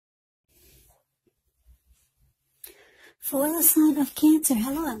For the sign of Cancer,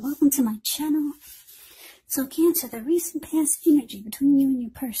 hello and welcome to my channel. So Cancer, the recent past energy between you and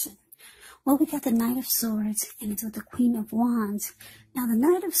your person. Well, we got the Knight of Swords and it's with the Queen of Wands. Now the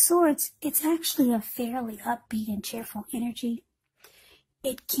Knight of Swords, it's actually a fairly upbeat and cheerful energy.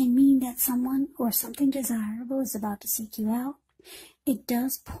 It can mean that someone or something desirable is about to seek you out. It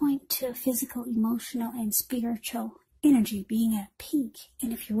does point to physical, emotional, and spiritual energy being at peak.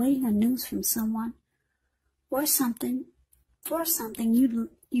 And if you're waiting on news from someone or something,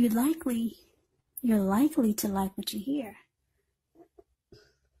 you're likely to like what you hear.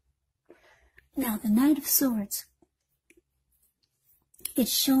 Now, the Knight of Swords,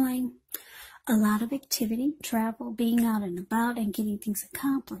 it's showing a lot of activity, travel, being out and about, and getting things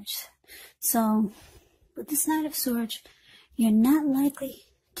accomplished. So, with this Knight of Swords, you're not likely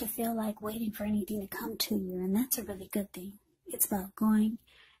to feel like waiting for anything to come to you, and that's a really good thing. It's about going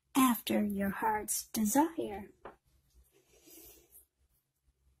after your heart's desire.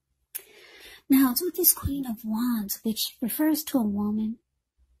 Now, it's with this Queen of Wands, which refers to a woman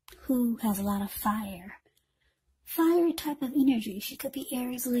who has a lot of fire. Fire type of energy. She could be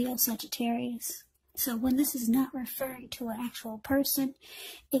Aries, Leo, Sagittarius. So when this is not referring to an actual person,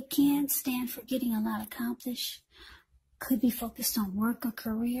 it can stand for getting a lot accomplished. Could be focused on work or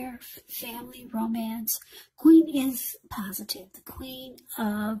career, family, romance. Queen is positive. The Queen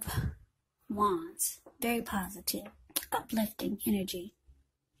of Wands. Very positive. Uplifting energy.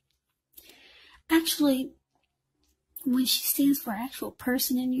 Actually, when she stands for an actual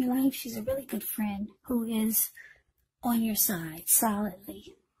person in your life, she's a really good friend who is on your side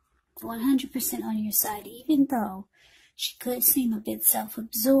solidly. 100% on your side, even though she could seem a bit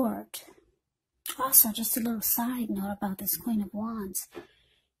self-absorbed. Also, just a little side note about this Queen of Wands.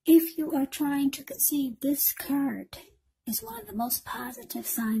 If you are trying to conceive, this card is one of the most positive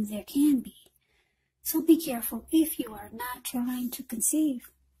signs there can be. So be careful if you are not trying to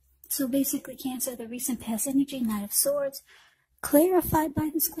conceive. So basically, Cancer, the recent past energy, Knight of Swords, clarified by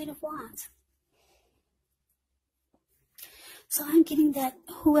this Queen of Wands. So I'm getting that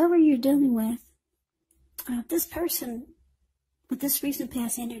whoever you're dealing with, this person with this recent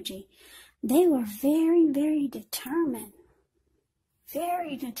past energy, they were very, very determined to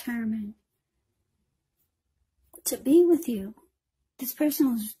be with you. This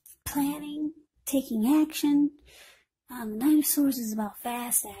person was planning, taking action. Knight of Swords is about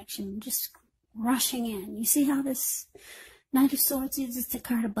fast action, just rushing in. You see how this Knight of Swords is? It's the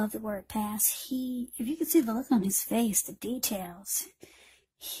card above the word pass. If you can see the look on his face, the details,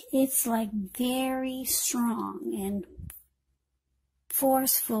 it's like very strong and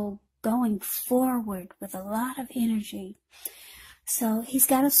forceful, going forward with a lot of energy. So he's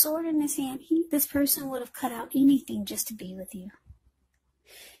got a sword in his hand. This person would have cut out anything just to be with you.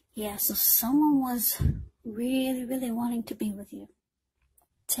 Yeah, so someone was really, really wanting to be with you.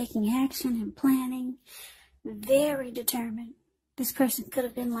 Taking action and planning. Very determined. This person could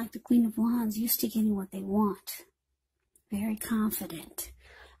have been like the Queen of Wands, used to getting what they want. Very confident.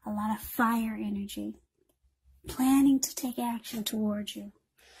 A lot of fire energy. Planning to take action towards you.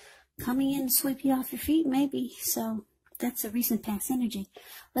 Coming in to sweep you off your feet, maybe. So that's a recent past energy.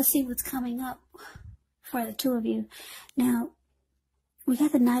 Let's see what's coming up for the two of you. Now, we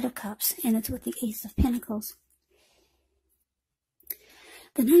got the Knight of Cups, and it's with the Ace of Pentacles.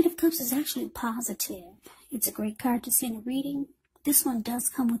 The Knight of Cups is actually positive. It's a great card to see in a reading. This one does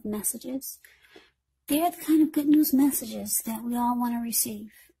come with messages. They're the kind of good news messages that we all want to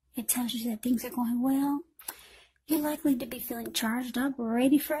receive. It tells you that things are going well. You're likely to be feeling charged up,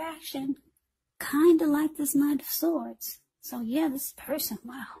 ready for action. Kind of like this Knight of Swords. So yeah, this person,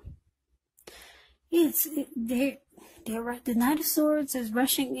 wow. They're right. The Knight of Swords is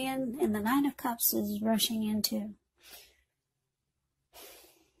rushing in, and the Knight of Cups is rushing in too.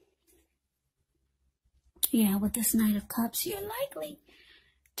 Yeah, with this Knight of Cups, you're likely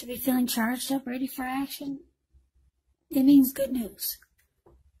to be feeling charged up, ready for action. It means good news.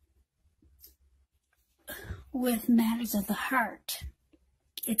 With matters of the heart,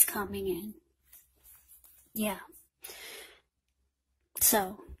 it's coming in. Yeah.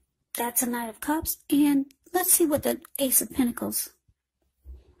 So, that's a Knight of Cups, and let's see what the Ace of Pentacles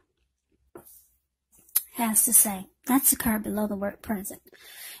has to say. That's the card below the word present.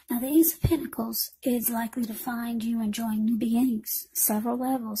 Now, the Ace of Pentacles is likely to find you enjoying new beginnings, on several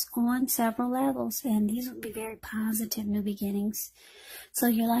levels, and these will be very positive new beginnings. So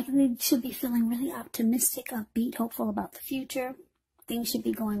you're likely to be feeling really optimistic, upbeat, hopeful about the future. Things should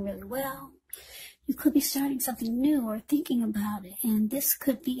be going really well. You could be starting something new or thinking about it, and this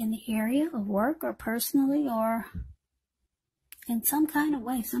could be in the area of work or personally or in some kind of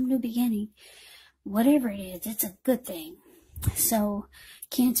way, some new beginning. whatever it is, it's a good thing. So,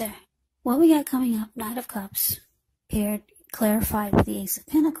 Cancer, what we got coming up, Knight of Cups, paired, clarified with the Ace of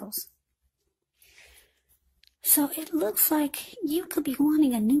Pentacles. So it looks like you could be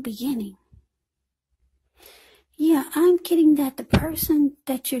wanting a new beginning. Yeah, I'm getting that the person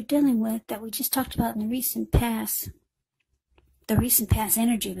that you're dealing with, that we just talked about in the recent past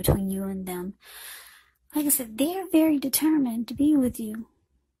energy between you and them, like I said, they're very determined to be with you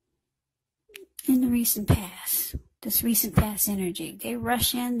in the recent past. This recent past energy. They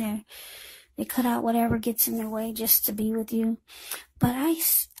rush in, they cut out whatever gets in their way just to be with you. But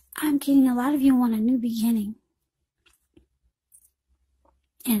I'm getting a lot of you want a new beginning.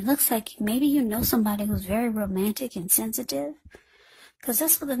 And it looks like maybe you know somebody who's very romantic and sensitive. Because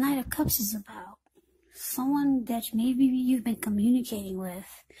that's what the Knight of Cups is about. Someone that maybe you've been communicating with.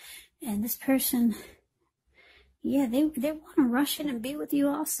 And this person, yeah, they want to rush in and be with you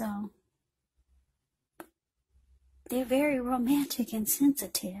also. They're very romantic and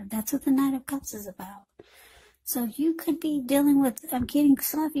sensitive. That's what the Knight of Cups is about. So you could be dealing with, I'm getting,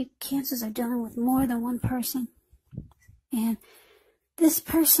 some of you Cancers are dealing with more than one person. And this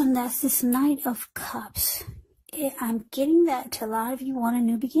person, that's this Knight of Cups, I'm getting that to a lot of you want a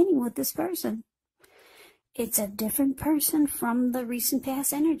new beginning with this person. It's a different person from the recent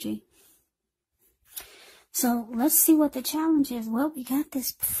past energy. So let's see what the challenge is. Well, we got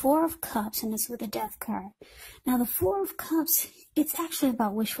this Four of Cups, and it's with a Death card. Now, the Four of Cups, it's actually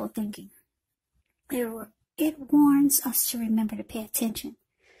about wishful thinking. It warns us to remember to pay attention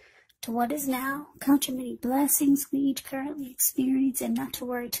to what is now, count your many blessings we each currently experience, and not to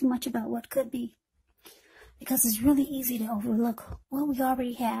worry too much about what could be. Because it's really easy to overlook what we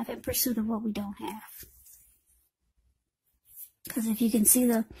already have in pursuit of what we don't have. Because if you can see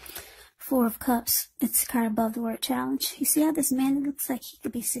the Four of Cups, it's kind of above the word challenge. You see how this man looks like he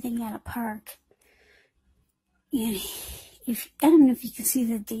could be sitting at a park. And I don't know if you can see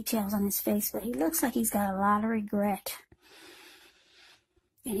the details on his face, but he looks like he's got a lot of regret.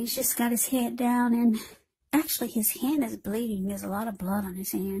 And he's just got his head down, and actually his hand is bleeding. There's a lot of blood on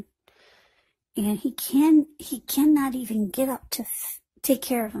his hand. And he cannot even get up to take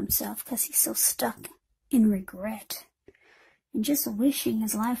care of himself because he's so stuck in regret and just wishing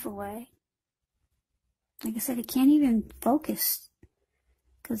his life away. Like I said, he can't even focus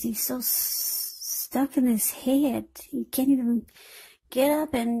because he's so stuck in his head. He can't even get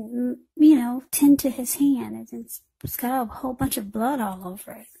up and, tend to his hand. It's got a whole bunch of blood all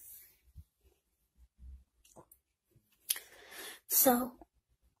over it. So,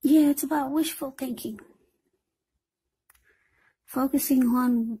 yeah, it's about wishful thinking. Focusing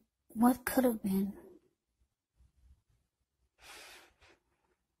on what could have been.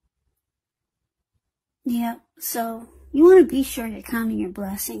 Yeah, so you want to be sure you're counting your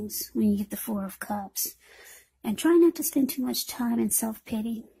blessings when you get the Four of Cups. And try not to spend too much time in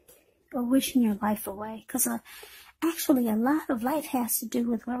self-pity or wishing your life away. Because actually a lot of life has to do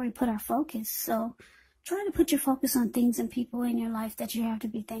with where we put our focus. So try to put your focus on things and people in your life that you have to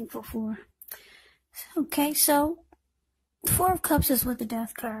be thankful for. Okay, so the Four of Cups is with the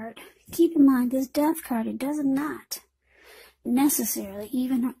Death card. Keep in mind, this Death card, it does not necessarily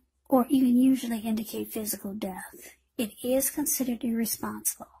even usually indicate physical death. It is considered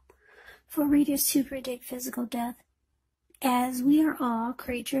irresponsible for readers to predict physical death, as we are all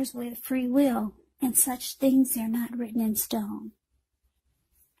creatures with free will, and such things are not written in stone.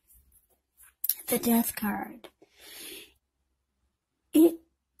 The Death card, it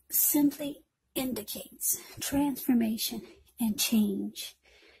simply indicates transformation and change.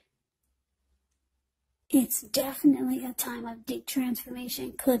 It's definitely a time of deep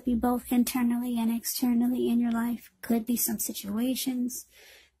transformation. Could be both internally and externally in your life. Could be some situations,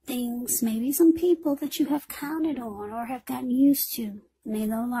 things, maybe some people that you have counted on or have gotten used to may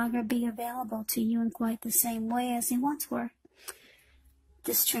no longer be available to you in quite the same way as they once were.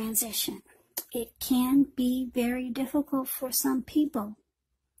 This transition, it can be very difficult for some people,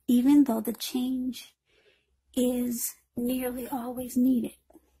 even though the change is nearly always needed.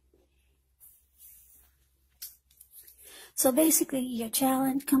 So basically, your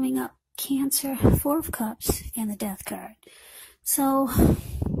challenge coming up, Cancer, Four of Cups, and the Death card. So,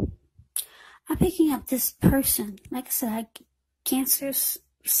 I'm picking up this person. Like I said, Cancers,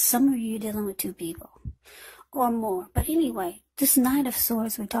 some of you are dealing with two people or more. But anyway, this Knight of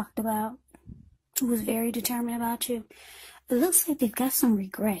Swords we talked about, who was very determined about you, it looks like they've got some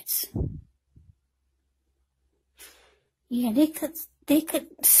regrets. Yeah, they could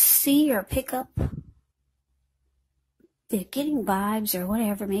see or pick up. They're getting vibes or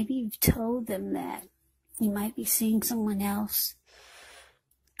whatever. Maybe you've told them that you might be seeing someone else.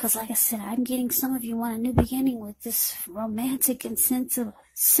 Because like I said, I'm getting some of you want a new beginning with this romantic and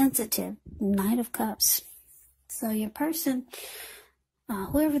sensitive Knight of Cups. So your person,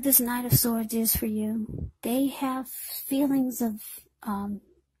 whoever this Knight of Swords is for you, they have feelings of,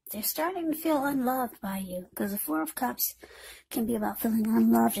 they're starting to feel unloved by you. Because the Four of Cups can be about feeling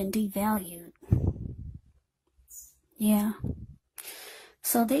unloved and devalued. Yeah.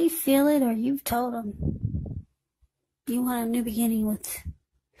 So they feel it, or you've told them you want a new beginning with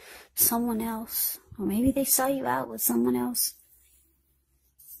someone else. Or maybe they saw you out with someone else,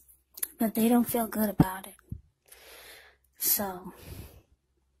 but they don't feel good about it. So,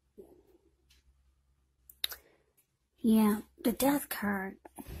 yeah, the Death card.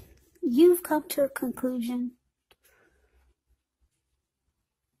 You've come to a conclusion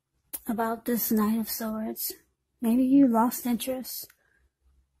about this Knight of Swords. Maybe you lost interest.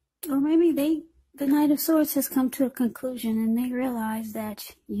 Or maybe the Knight of Swords has come to a conclusion and they realize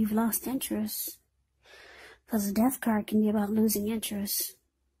that you've lost interest. Because the Death card can be about losing interest.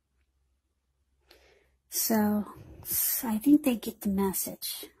 So I think they get the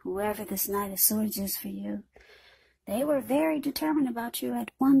message. Whoever this Knight of Swords is for you. They were very determined about you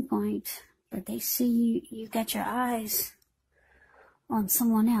at one point. But they see you got your eyes on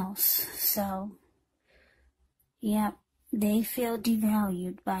someone else. So, yeah, they feel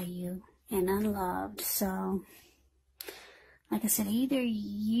devalued by you and unloved. So, like I said, either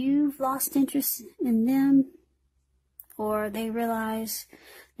you've lost interest in them, or they realize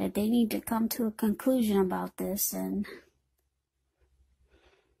that they need to come to a conclusion about this, and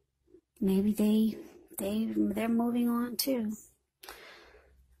maybe they're moving on too.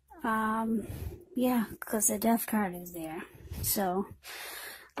 Yeah, because the Death card is there. So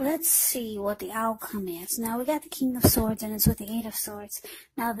let's see what the outcome is. Now we got the King of Swords, and it's with the Eight of Swords.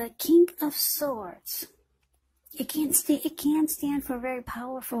 Now the King of Swords, it can stand for a very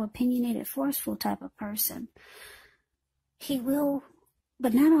powerful, opinionated, forceful type of person. He will,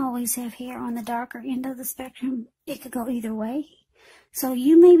 but not always, have hair on the darker end of the spectrum. It could go either way. So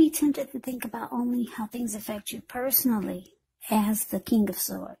you may be tempted to think about only how things affect you personally as the King of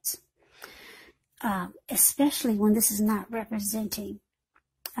Swords. Especially when this is not representing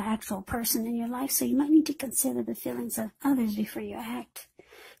an actual person in your life. So you might need to consider the feelings of others before you act.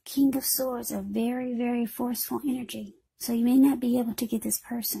 King of Swords are very, very forceful energy. So you may not be able to get this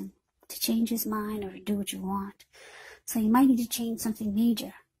person to change his mind or to do what you want. So you might need to change something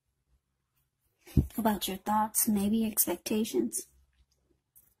major about your thoughts, maybe expectations.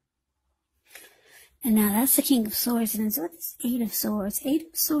 And now that's the King of Swords, and it's with this Eight of Swords. Eight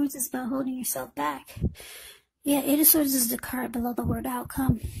of Swords is about holding yourself back. Yeah, Eight of Swords is the card below the word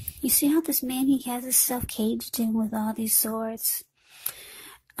outcome. You see how this man, he has himself caged in with all these swords.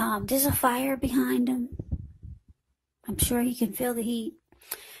 There's a fire behind him. I'm sure he can feel the heat.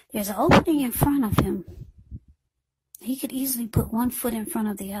 There's an opening in front of him. He could easily put one foot in front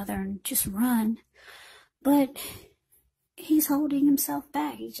of the other and just run. But he's holding himself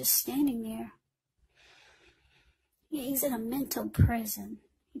back. He's just standing there. Yeah, he's in a mental prison.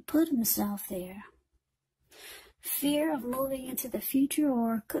 He put himself there. Fear of moving into the future,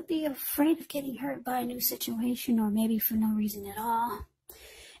 or could be afraid of getting hurt by a new situation, or maybe for no reason at all.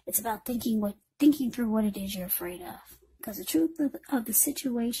 It's about thinking through what it is you're afraid of. Because the truth of the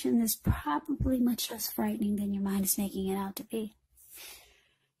situation is probably much less frightening than your mind is making it out to be.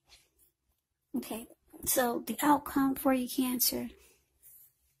 Okay, so the outcome for you, Cancer.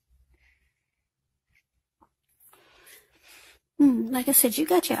 Like I said, you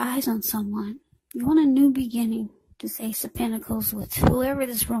got your eyes on someone. You want a new beginning. This Ace of Pentacles with whoever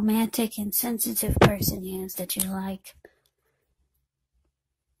this romantic and sensitive person is that you like.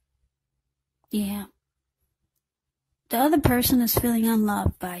 Yeah. The other person is feeling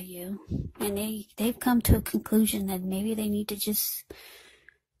unloved by you. And they've come to a conclusion that maybe they need to just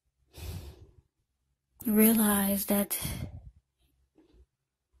realize that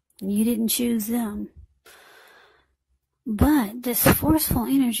you didn't choose them. But this forceful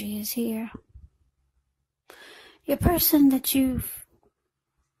energy is here. Your person that you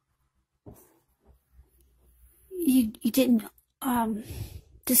didn't,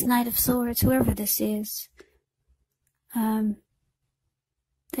 this Knight of Swords, whoever this is, like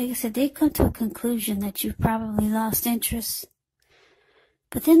I said, they come to a conclusion that you've probably lost interest.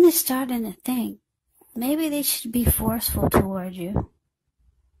 But then they're starting to think, maybe they should be forceful toward you.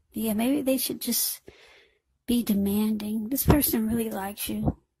 Yeah, maybe they should just be demanding. This person really likes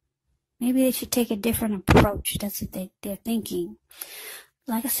you. Maybe they should take a different approach. That's what they're thinking.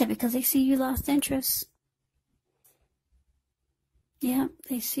 Like I said, because they see you lost interest. Yeah,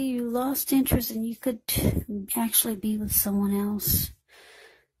 they see you lost interest and you could actually be with someone else.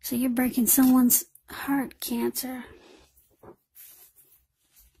 So you're breaking someone's heart, Cancer.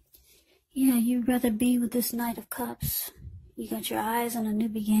 Yeah, you'd rather be with this Knight of Cups. You got your eyes on a new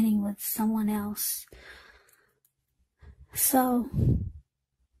beginning with someone else. So,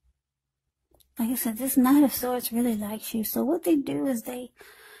 like I said, this Knight of Swords really likes you. So what they do is they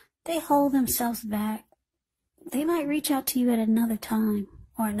hold themselves back. They might reach out to you at another time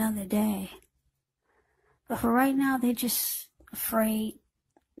or another day. But for right now, they're just afraid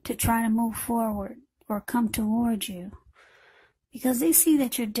to try to move forward or come towards you. Because they see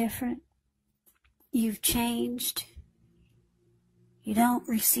that you're different. You've changed. You don't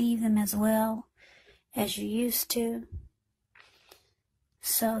receive them as well as you used to.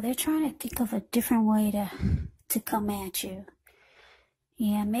 So they're trying to think of a different way to come at you.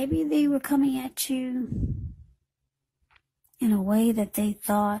 Yeah, maybe they were coming at you in a way that they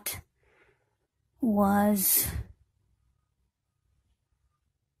thought was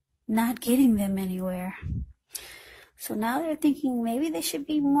not getting them anywhere. So now they're thinking maybe they should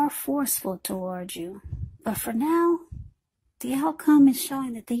be more forceful towards you. But for now, the outcome is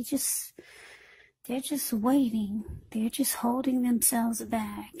showing that they're just waiting. They're just holding themselves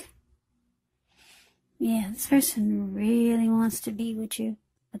back. Yeah, this person really wants to be with you,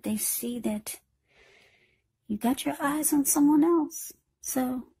 but they see that you got your eyes on someone else.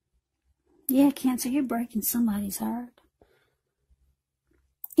 So, yeah, Cancer, you're breaking somebody's heart.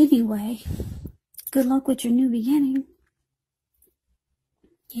 Anyway, good luck with your new beginning.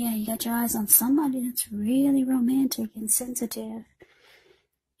 Yeah, you got your eyes on somebody that's really romantic and sensitive.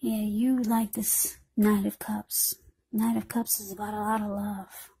 Yeah, you like this Knight of Cups. Knight of Cups is about a lot of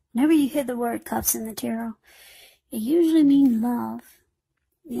love. Whenever you hear the word cups in the tarot, it usually means love.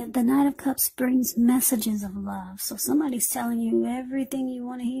 Yeah, the Knight of Cups brings messages of love. So somebody's telling you everything you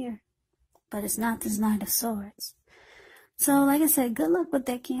want to hear. But it's not this Knight of Swords. So, like I said, good luck with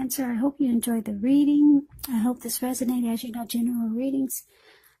that, Cancer. I hope you enjoyed the reading. I hope this resonated. As you know, general readings,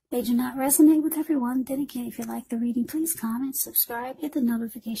 they do not resonate with everyone. Then again, if you like the reading, please comment, subscribe, hit the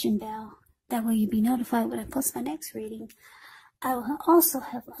notification bell. That way you'll be notified when I post my next reading. I will also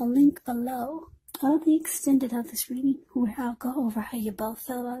have a link below of the extended of this reading where I'll go over how you both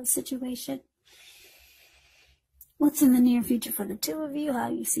feel about the situation. What's in the near future for the two of you,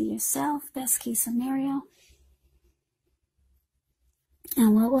 how you see yourself, best case scenario.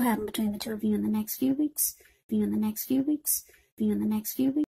 And what will happen between the two of you in the next few weeks.